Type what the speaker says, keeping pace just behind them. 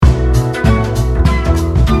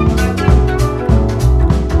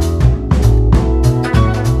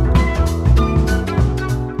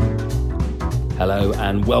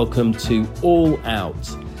and welcome to All Out.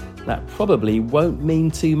 That probably won't mean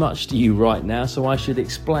too much to you right now, so I should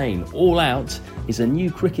explain. All Out is a new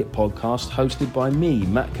cricket podcast hosted by me,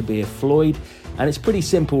 Matt Kabir Floyd, and it's pretty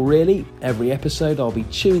simple really. Every episode I'll be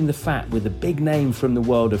chewing the fat with a big name from the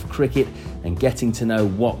world of cricket and getting to know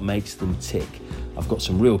what makes them tick. I've got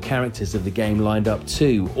some real characters of the game lined up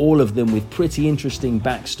too, all of them with pretty interesting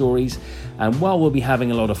backstories, and while we'll be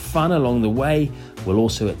having a lot of fun along the way, we'll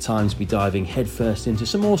also at times be diving headfirst into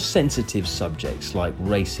some more sensitive subjects like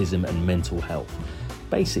racism and mental health.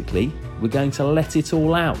 Basically, we're going to let it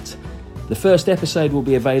all out. The first episode will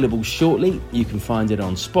be available shortly. You can find it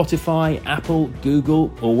on Spotify, Apple,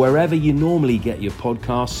 Google, or wherever you normally get your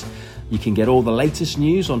podcasts. You can get all the latest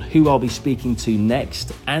news on who I'll be speaking to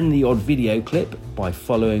next and the odd video clip by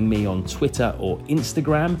following me on Twitter or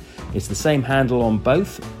Instagram. It's the same handle on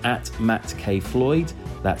both, at Matt K. Floyd.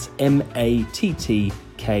 That's MATTKFLOYD.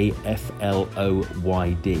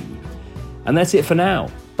 And that's it for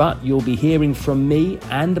now. But you'll be hearing from me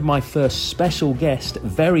and my first special guest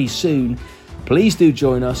very soon. Please do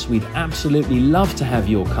join us. We'd absolutely love to have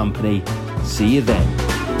your company. See you then.